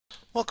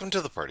Welcome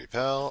to the party,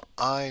 pal.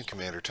 I'm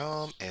Commander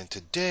Tom, and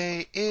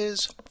today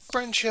is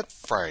Friendship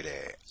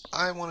Friday.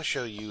 I want to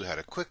show you how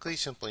to quickly,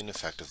 simply, and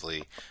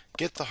effectively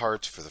get the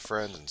hearts for the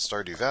friends in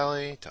Stardew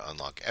Valley to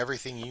unlock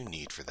everything you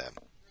need for them.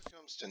 It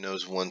comes to no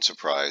one's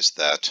surprise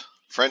that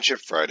Friendship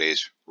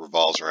Fridays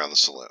revolves around the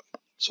saloon.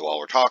 So while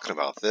we're talking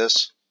about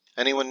this,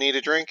 anyone need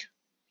a drink?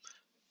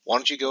 Why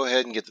don't you go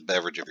ahead and get the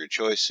beverage of your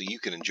choice so you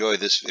can enjoy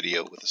this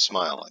video with a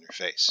smile on your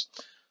face.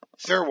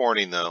 Fair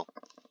warning though,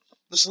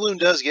 the saloon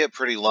does get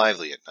pretty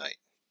lively at night.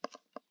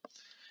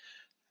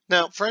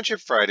 Now, Friendship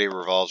Friday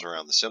revolves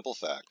around the simple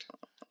fact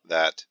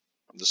that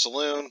the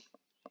saloon,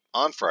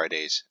 on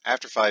Fridays,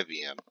 after 5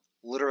 p.m.,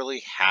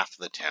 literally half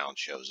the town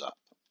shows up.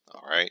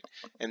 Alright?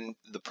 And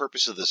the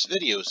purpose of this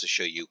video is to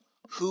show you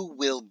who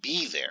will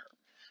be there.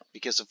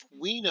 Because if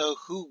we know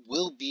who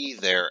will be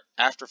there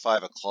after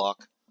 5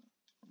 o'clock,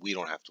 we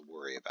don't have to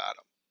worry about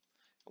them.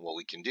 And what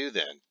we can do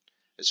then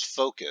is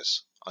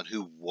focus on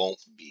who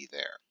won't be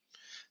there.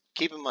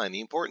 Keep in mind,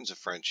 the importance of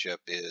friendship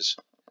is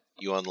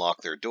you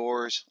unlock their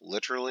doors,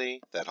 literally.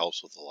 That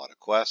helps with a lot of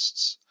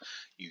quests.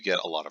 You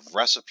get a lot of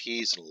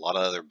recipes and a lot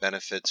of other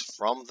benefits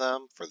from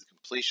them for the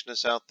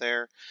completionists out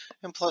there.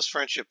 And plus,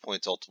 friendship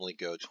points ultimately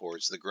go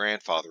towards the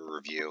grandfather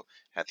review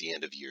at the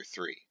end of year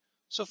 3.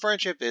 So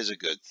friendship is a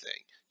good thing.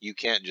 You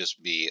can't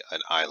just be an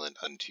island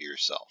unto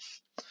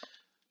yourself.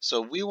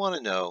 So we want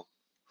to know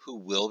who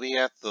will be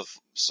at the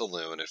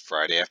saloon at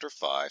Friday after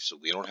 5, so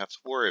we don't have to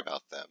worry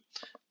about them.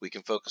 We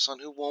can focus on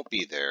who won't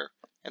be there,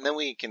 and then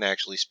we can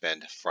actually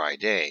spend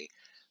Friday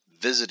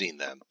visiting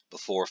them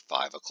before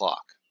 5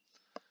 o'clock.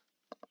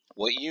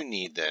 What you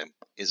need then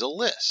is a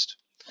list.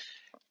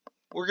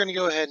 We're going to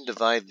go ahead and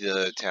divide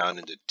the town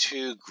into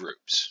 2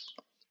 groups.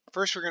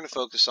 First, we're going to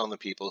focus on the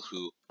people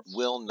who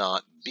will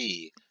not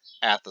be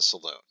at the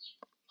saloon.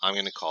 I'm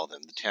going to call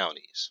them the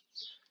townies.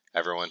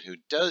 Everyone who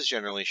does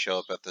generally show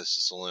up at the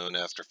saloon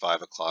after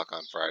 5 o'clock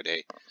on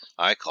Friday,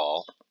 I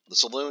call the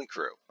saloon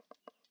crew.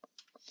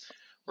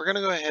 We're going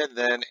to go ahead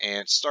then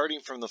and, starting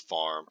from the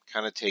farm,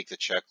 kind of take the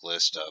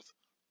checklist of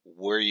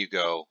where you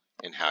go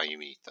and how you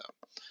meet them.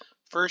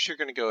 First, you're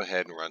going to go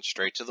ahead and run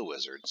straight to the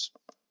wizards.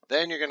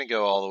 Then you're going to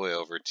go all the way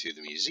over to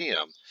the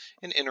museum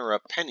and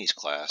interrupt Penny's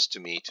class to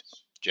meet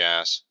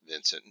Jas,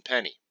 Vincent, and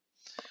Penny.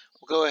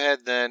 We'll go ahead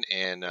then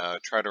and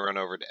try to run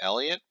over to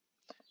Elliot,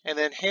 and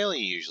then Haley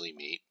you usually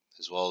meet,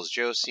 as well as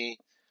Josie.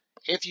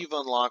 If you've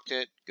unlocked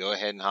it, go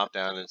ahead and hop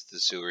down into the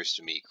sewers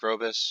to meet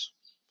Krobus.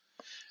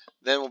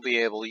 Then we'll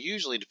be able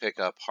usually to pick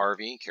up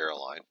Harvey and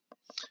Caroline.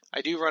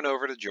 I do run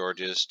over to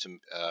George's to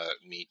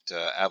meet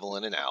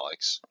Evelyn and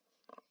Alex.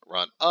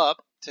 Run up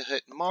to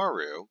hit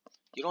Maru.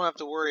 You don't have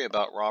to worry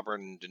about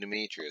Robert and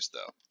Demetrius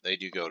though. They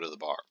do go to the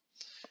bar.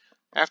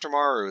 After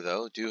Maru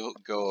though, do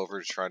go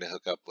over to try to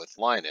hook up with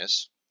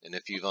Linus. And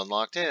if you've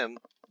unlocked him,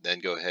 then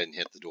go ahead and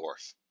hit the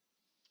dwarf.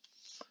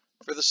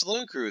 For the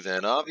saloon crew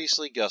then,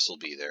 obviously Gus will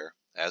be there,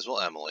 as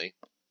will Emily.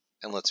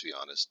 And let's be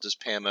honest, does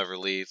Pam ever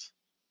leave?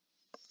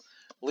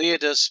 Leah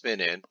does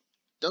spin in.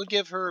 Don't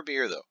give her a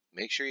beer though.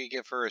 Make sure you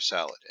give her a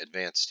salad.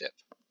 Advanced tip.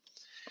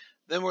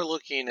 Then we're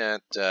looking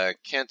at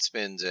Kent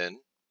spins in.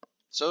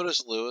 So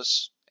does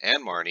Lewis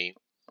and Marnie.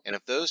 And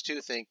if those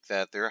two think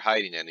that they're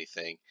hiding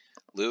anything,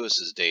 Lewis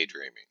is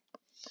daydreaming.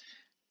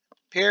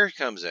 Pierre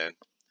comes in,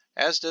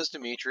 as does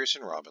Demetrius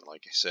and Robin,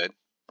 like I said.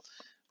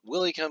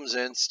 Willie comes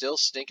in, still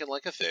stinking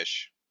like a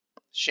fish.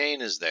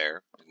 Shane is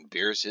there, and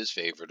beer's his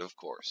favorite, of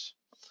course.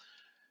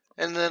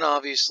 And then,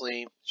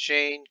 obviously,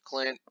 Shane,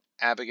 Clint,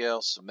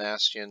 Abigail,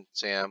 Sebastian,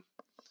 Sam.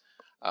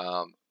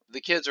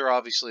 The kids are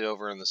obviously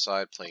over on the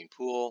side playing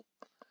pool.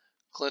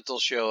 Clint will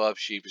show up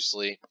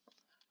sheepishly.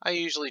 I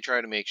usually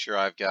try to make sure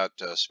I've got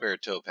a spare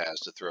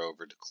topaz to throw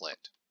over to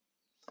Clint.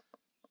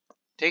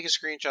 Take a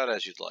screenshot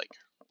as you'd like.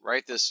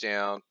 Write this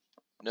down,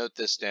 note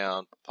this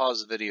down, pause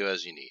the video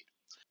as you need.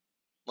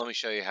 Let me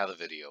show you how the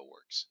video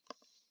works.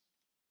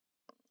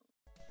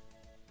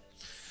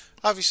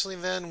 Obviously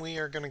then we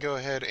are going to go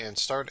ahead and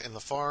start in the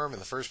farm, and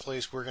the first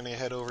place we're going to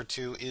head over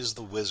to is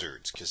the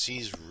wizards, because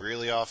he's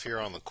really off here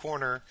on the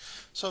corner,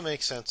 so it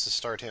makes sense to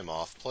start him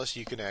off, plus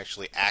you can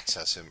actually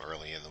access him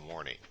early in the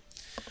morning.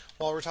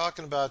 While we're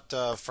talking about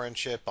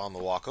friendship on the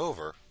walk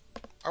over,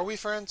 are we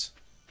friends?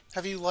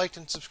 Have you liked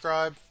and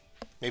subscribed?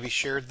 Maybe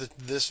shared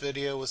this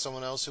video with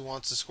someone else who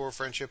wants to score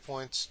friendship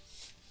points?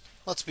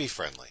 Let's be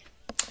friendly.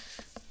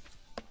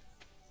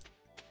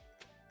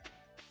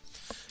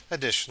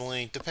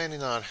 Additionally,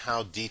 depending on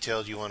how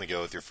detailed you want to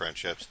go with your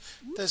friendships,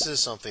 this is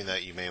something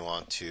that you may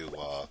want to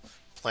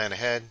plan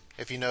ahead.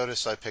 If you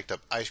notice, I picked up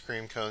ice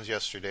cream cones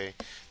yesterday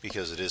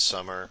because it is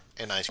summer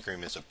and ice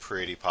cream is a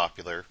pretty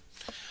popular.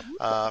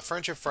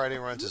 Friendship Friday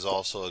runs is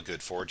also a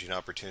good foraging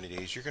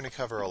opportunities. You're going to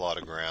cover a lot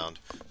of ground,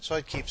 so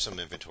I'd keep some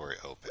inventory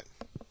open.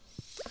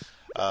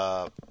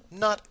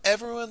 Not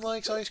everyone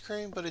likes ice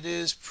cream, but it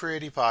is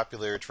pretty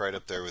popular. It's right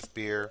up there with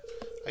beer.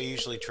 I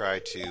usually try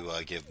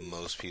to give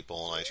most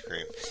people an ice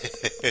cream.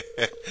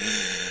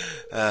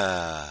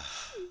 I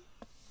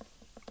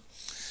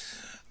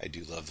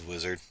do love the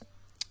wizard.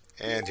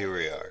 And here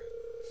we are.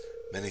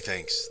 Many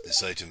thanks.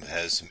 This item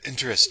has some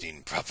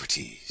interesting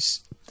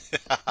properties.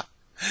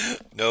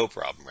 No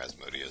problem,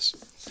 Rasmodius.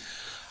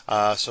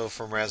 So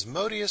from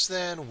Rasmodius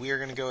then, we're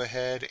going to go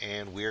ahead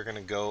and we're going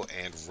to go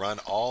and run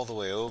all the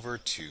way over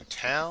to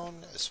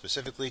town,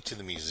 specifically to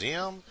the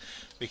museum,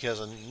 because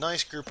a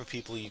nice group of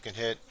people you can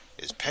hit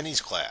is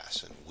Penny's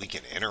class, and we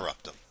can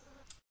interrupt them.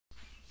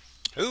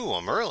 Ooh,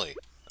 I'm early.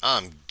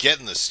 I'm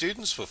getting the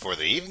students before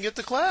they even get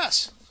to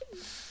class.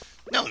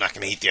 No, I'm not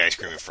going to eat the ice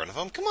cream in front of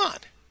them. Come on.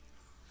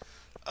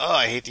 Oh,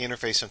 I hate the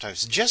interface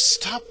sometimes. Just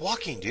stop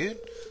walking, dude.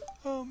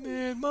 Oh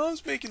man,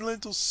 Mom's making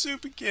lentil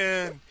soup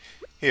again.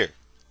 Here,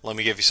 let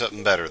me give you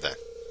something better then.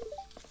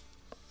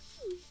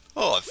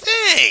 Oh,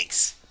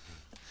 thanks!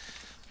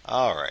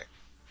 Alright.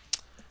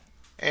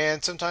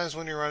 And sometimes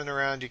when you're running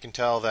around, you can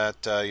tell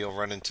that you'll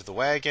run into the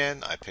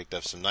wagon. I picked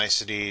up some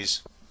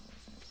niceties.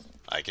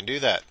 I can do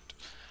that.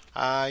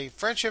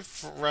 Friendship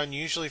run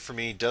usually for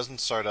me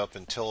doesn't start up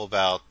until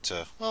about,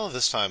 well,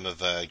 this time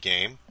of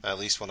game, at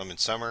least when I'm in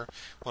summer,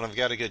 when I've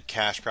got a good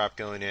cash crop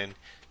going in,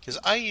 because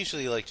I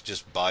usually like to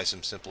just buy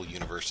some simple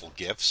universal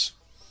gifts.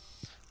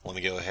 Let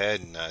me go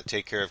ahead and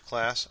take care of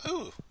class.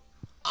 Ooh,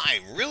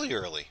 I'm really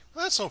early.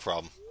 That's no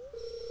problem.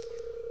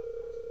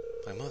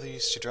 My mother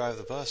used to drive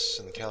the bus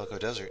in the Calico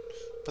Desert,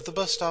 but the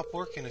bus stopped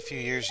working a few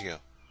years ago.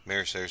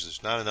 Mayor says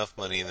there's not enough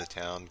money in the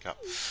town.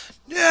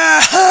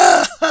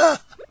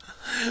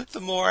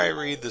 The more I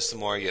read this, the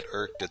more I get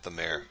irked at the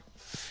mayor.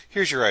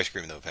 Here's your ice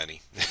cream, though,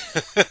 Penny.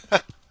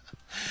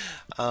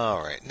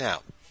 Alright,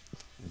 now,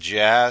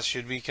 Jazz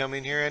should be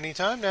coming here any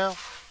time now.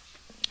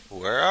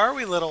 Where are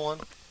we, little one?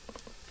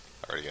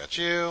 Already got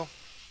you.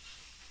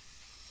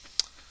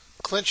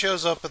 Clint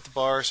shows up at the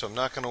bar, so I'm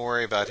not going to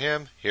worry about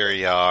him. Here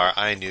you are.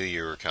 I knew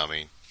you were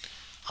coming.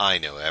 I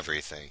know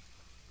everything.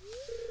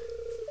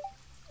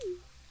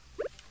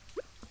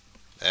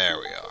 There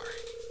we are.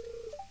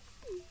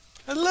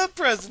 I love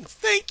presents.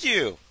 Thank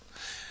you.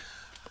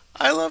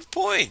 I love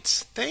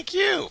points. Thank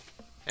you.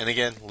 And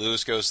again,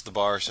 Lewis goes to the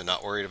bar, so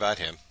not worried about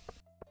him.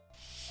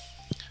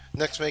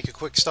 Next, make a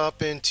quick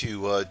stop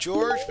into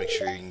George. Make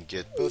sure you can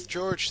get both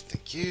George.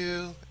 Thank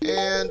you.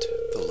 And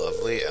the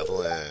lovely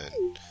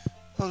Evelyn.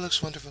 Oh,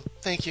 looks wonderful.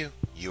 Thank you.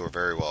 You are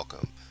very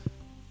welcome.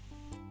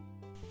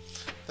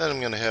 Then I'm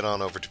going to head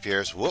on over to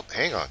Pierre's. Whoop,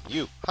 hang on.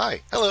 You.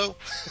 Hi. Hello.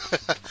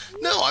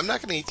 No, I'm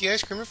not going to eat the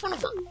ice cream in front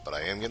of her, but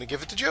I am going to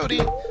give it to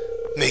Jody.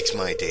 Makes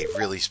my day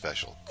really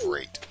special.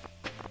 Great.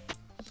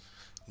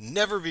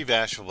 Never be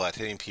bashful about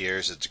hitting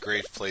Pierre's. It's a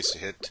great place to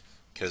hit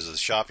because of the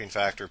shopping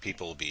factor.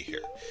 People will be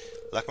here.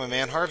 Like my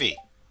man Harvey.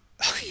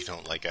 Oh, you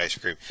don't like ice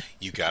cream.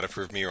 You got to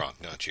prove me wrong,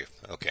 don't you?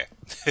 Okay.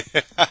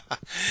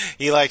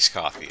 He likes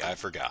coffee. I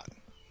forgot.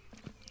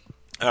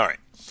 All right.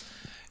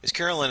 Is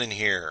Carolyn in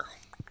here?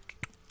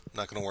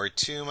 Not going to worry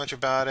too much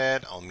about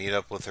it. I'll meet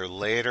up with her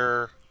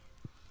later.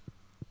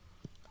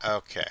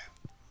 Okay.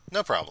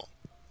 No problem.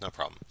 No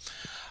problem.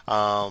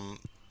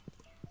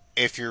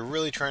 If you're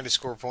really trying to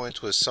score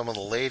points with some of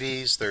the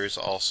ladies, there's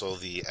also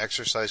the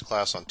exercise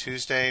class on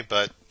Tuesday,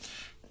 but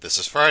this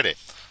is Friday.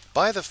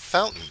 By the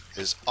Fountain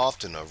is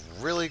often a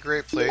really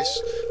great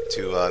place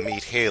to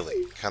meet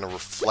Haley, kind of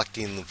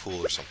reflecting the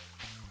pool or something.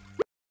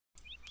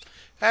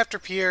 After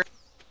Pierre,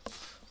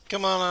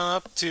 come on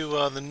up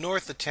to the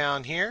north of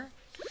town here.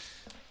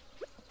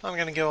 I'm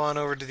going to go on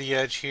over to the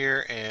edge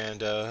here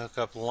and hook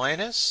up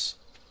Linus.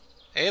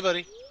 Hey,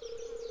 buddy.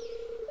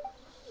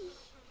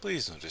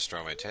 Please don't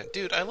destroy my tent.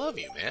 Dude, I love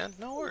you, man.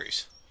 No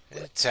worries.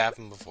 It's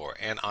happened before,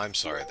 and I'm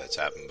sorry that's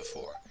happened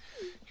before.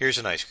 Here's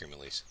an ice cream,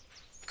 Elise.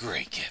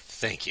 Great gift.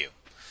 Thank you.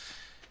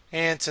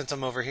 And since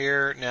I'm over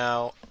here,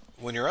 now,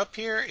 when you're up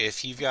here,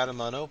 if you've got him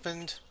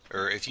unopened,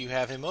 or if you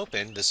have him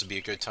open, this would be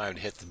a good time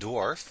to hit the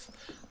dwarf.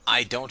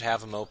 I don't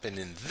have him open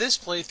in this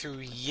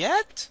playthrough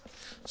yet,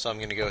 so I'm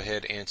going to go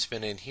ahead and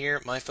spin in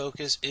here. My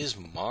focus is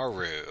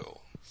Maru.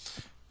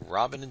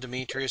 Robin and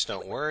Demetrius,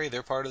 don't worry,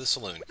 they're part of the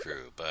saloon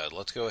crew, but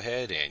let's go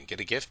ahead and get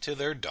a gift to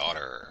their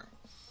daughter.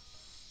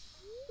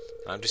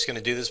 I'm just going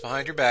to do this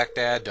behind your back,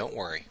 Dad, don't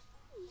worry.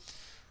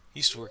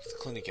 Used to work at the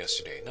clinic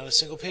yesterday, not a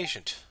single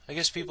patient. I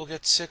guess people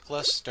get sick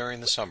less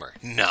during the summer.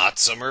 Not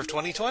summer of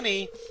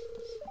 2020!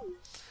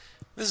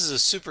 This is a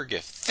super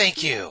gift.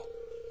 Thank you!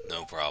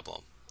 No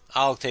problem.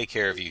 I'll take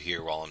care of you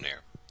here while I'm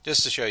there,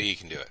 just to show you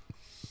can do it.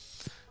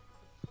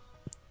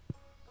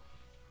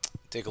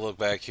 Take a look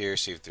back here,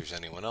 see if there's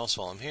anyone else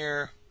while I'm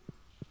here.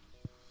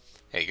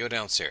 Hey, go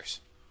downstairs.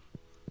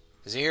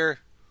 Is he here?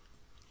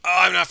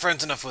 Oh, I'm not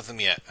friends enough with him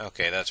yet.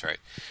 Okay, that's right.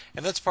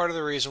 And that's part of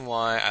the reason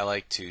why I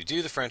like to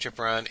do the friendship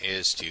run,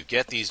 is to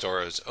get these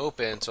doors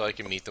open so I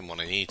can meet them when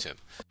I need to.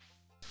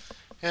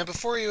 And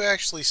before you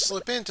actually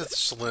slip into the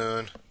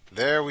saloon,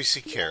 there we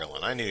see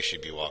Carolyn. I knew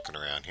she'd be walking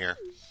around here.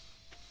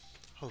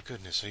 Oh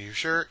goodness, are you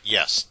sure?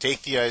 Yes,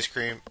 take the ice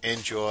cream,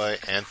 enjoy,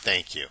 and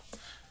thank you.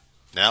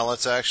 Now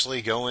let's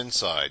actually go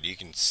inside. You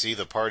can see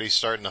the party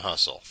starting to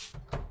hustle.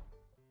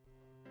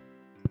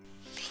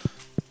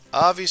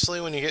 Obviously,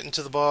 when you get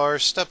into the bar,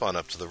 step on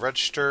up to the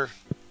register.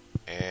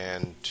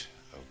 And,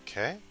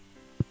 okay.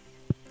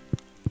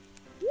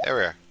 There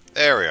we are.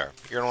 There we are.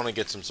 You're going to want to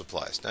get some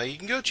supplies. Now, you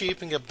can go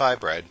cheap and buy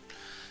bread.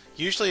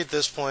 Usually at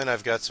this point,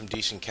 I've got some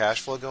decent cash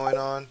flow going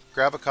on.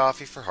 Grab a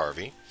coffee for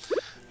Harvey.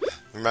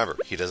 Remember,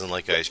 he doesn't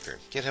like ice cream.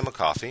 Get him a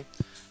coffee.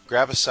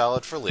 Grab a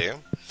salad for Leah.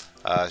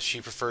 She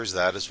prefers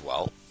that as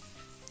well.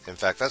 In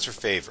fact, that's her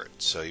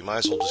favorite. So you might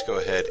as well just go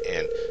ahead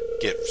and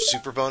get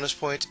super bonus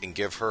points and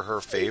give her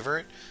her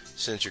favorite,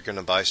 since you're going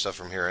to buy stuff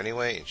from here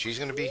anyway, and she's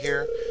going to be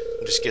here.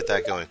 And just get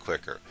that going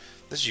quicker.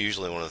 This is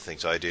usually one of the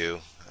things I do.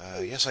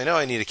 Yes, I know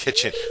I need a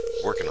kitchen.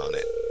 Working on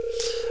it.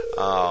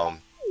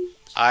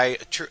 I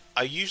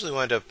usually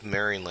wind up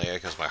marrying Leia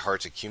because my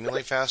hearts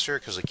accumulate faster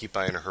because I keep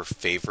buying her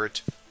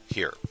favorite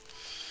here.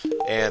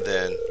 And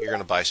then you're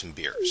going to buy some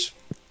beers.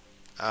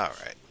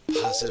 Alright.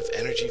 Positive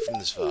energy from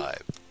this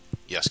vibe.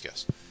 Yes,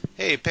 yes.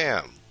 Hey,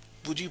 Pam.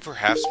 Would you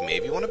perhaps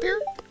maybe want a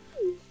beer?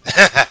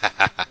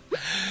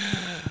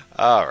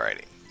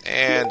 Alrighty.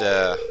 And,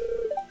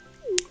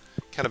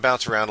 kind of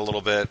bounce around a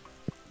little bit.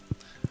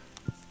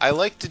 I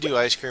like to do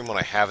ice cream when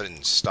I have it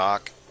in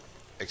stock,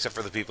 except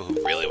for the people who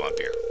really want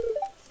beer.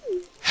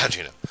 How'd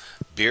you know?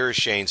 Beer is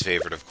Shane's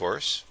favorite, of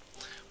course.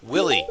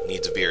 Willie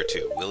needs a beer,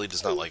 too. Willie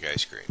does not like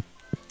ice cream.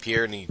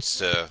 Pierre needs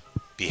to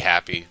be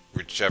happy,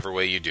 whichever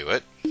way you do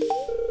it.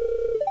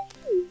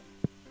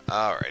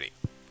 Alrighty.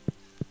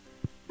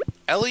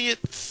 Elliot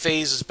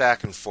phases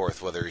back and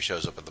forth whether he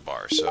shows up at the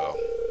bar, so...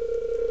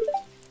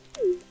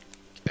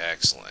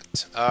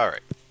 Excellent.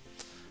 Alright.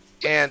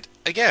 And,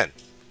 again,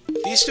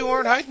 these two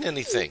aren't hiding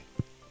anything.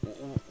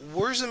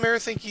 Where's the mayor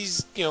think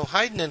he's,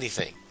 hiding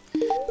anything?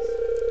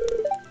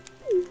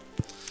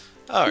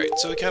 Alright,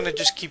 so we kind of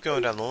just keep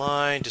going down the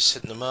line, just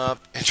hitting them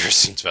up.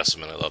 Interesting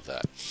specimen, I love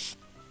that.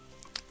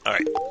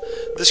 Alright,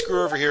 this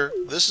crew over here,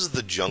 this is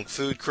the junk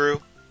food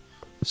crew.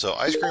 So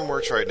ice cream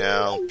works right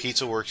now,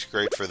 pizza works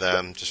great for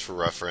them, just for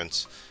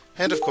reference.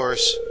 And of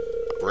course,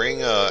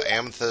 bring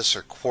amethyst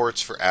or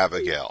quartz for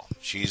Abigail.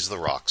 She's the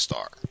rock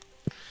star.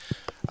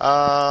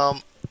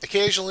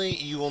 Occasionally,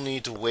 you will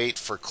need to wait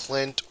for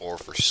Clint or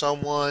for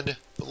someone,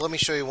 but let me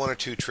show you one or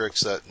two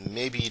tricks that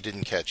maybe you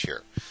didn't catch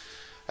here.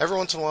 Every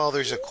once in a while,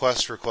 there's a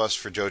quest request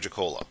for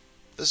Joja-Cola.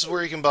 This is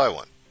where you can buy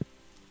one.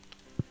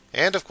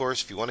 And, of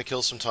course, if you want to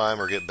kill some time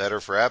or get better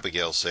for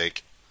Abigail's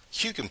sake,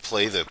 you can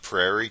play the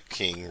Prairie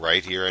King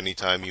right here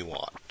anytime you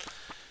want.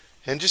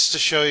 And just to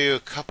show you a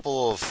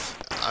couple of...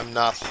 I'm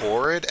not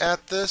horrid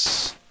at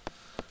this.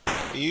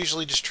 I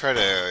usually just try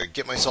to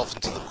get myself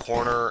into the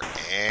corner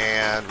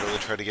and really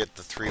try to get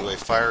the three-way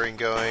firing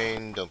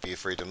going. Don't be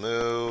afraid to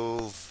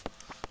move.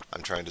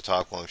 I'm trying to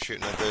talk while I'm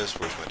shooting at this.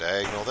 Where's my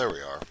diagonal? There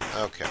we are.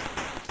 Okay.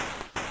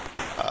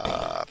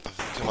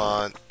 Come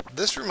on.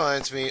 This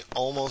reminds me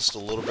almost a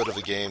little bit of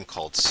a game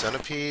called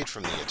Centipede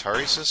from the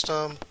Atari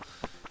system.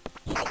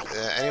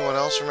 Anyone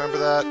else remember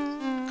that?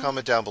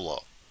 Comment down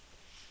below.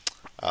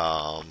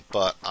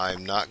 But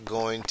I'm not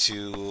going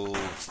to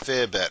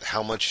fib at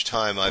how much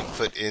time I've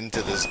put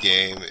into this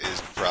game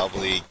is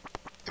probably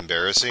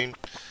embarrassing.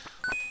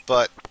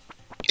 But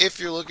if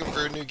you're looking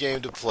for a new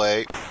game to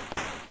play,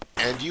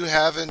 and you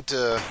haven't,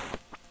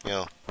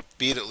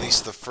 beat at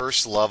least the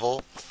first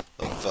level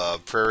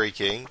of Prairie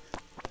King,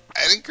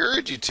 I'd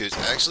encourage you to. It's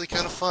actually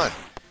kind of fun.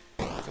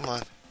 Come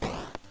on.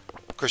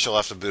 Of course, you'll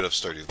have to boot up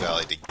Stardew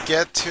Valley to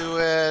get to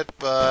it,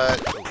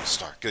 but... Oh,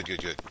 star. Good,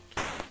 good, good.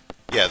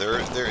 Yeah,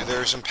 there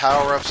are some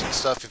power-ups and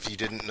stuff if you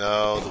didn't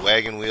know. The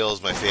wagon wheel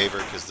is my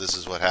favorite because this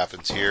is what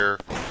happens here.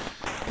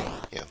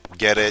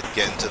 Get it,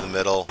 get into the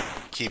middle,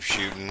 keep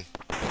shooting.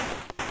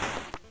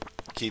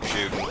 Keep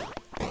shooting.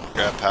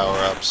 Grab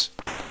power-ups.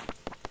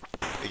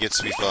 It gets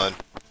to be fun.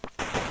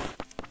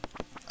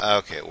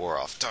 Okay, it wore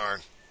off.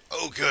 Darn.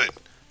 Oh, good.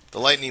 The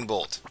lightning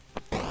bolt.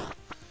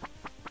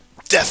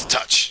 Death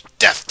touch.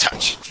 Death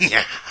touch.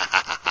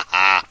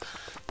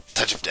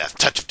 Touch of death.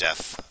 Touch of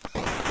death.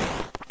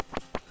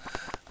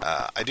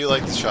 I do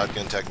like the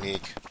shotgun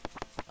technique.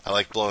 I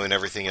like blowing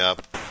everything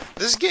up.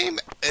 This game,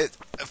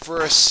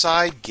 for a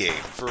side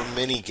game, for a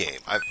mini game,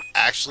 I'm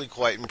actually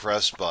quite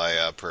impressed by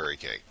Prairie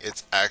King.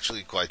 It's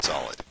actually quite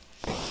solid.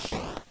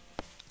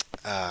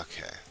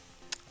 Okay.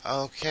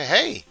 Okay,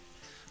 hey!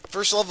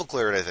 First level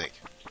cleared, I think.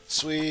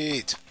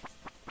 Sweet!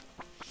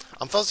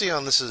 I'm fuzzy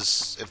on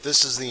if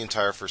this is the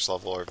entire first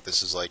level or if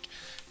this is like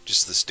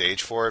just the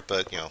stage for it,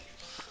 but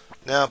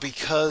now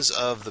because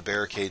of the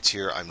barricades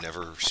here, I'm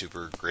never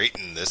super great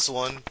in this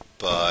one,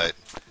 but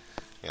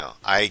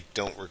I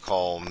don't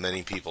recall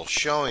many people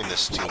showing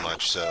this too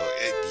much, so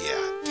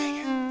yeah,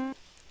 dang it.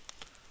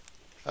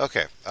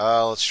 Okay,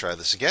 let's try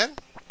this again.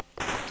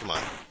 Come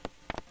on.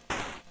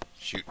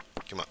 Shoot,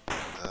 come on.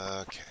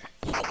 Okay.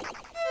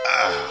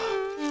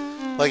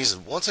 Like I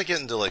said, once I get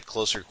into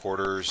closer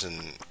quarters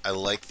and I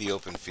like the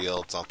open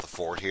field, it's not the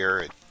fort here,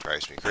 it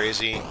drives me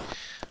crazy,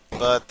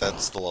 but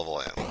that's the level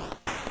I am.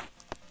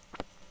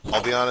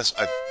 I'll be honest,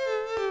 I've,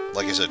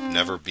 like I said,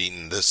 never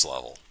beaten this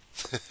level.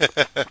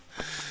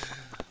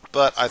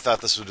 But I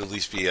thought this would at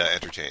least be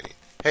entertaining.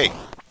 Hey,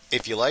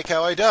 if you like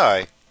how I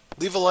die,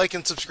 leave a like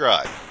and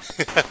subscribe.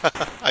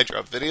 I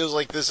drop videos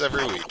like this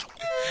every week.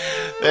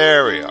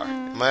 There we are.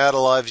 Am I out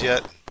of lives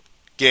yet?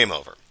 Game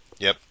over.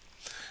 Yep.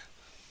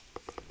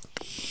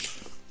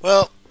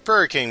 Well,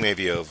 Prairie King may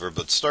be over,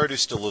 but Stardew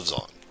still lives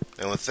on.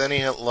 And with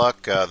any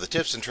luck, the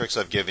tips and tricks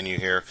I've given you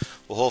here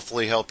will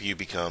hopefully help you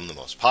become the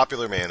most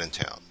popular man in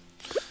town.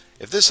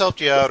 If this helped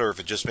you out, or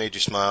if it just made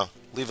you smile,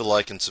 leave a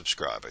like and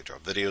subscribe. I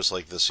drop videos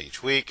like this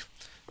each week.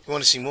 If you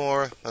want to see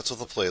more, that's what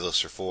the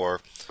playlists are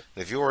for.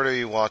 And if you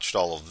already watched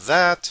all of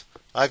that,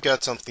 I've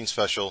got something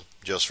special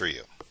just for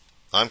you.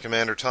 I'm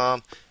Commander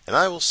Tom, and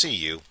I will see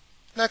you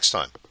next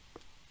time.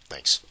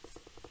 Thanks.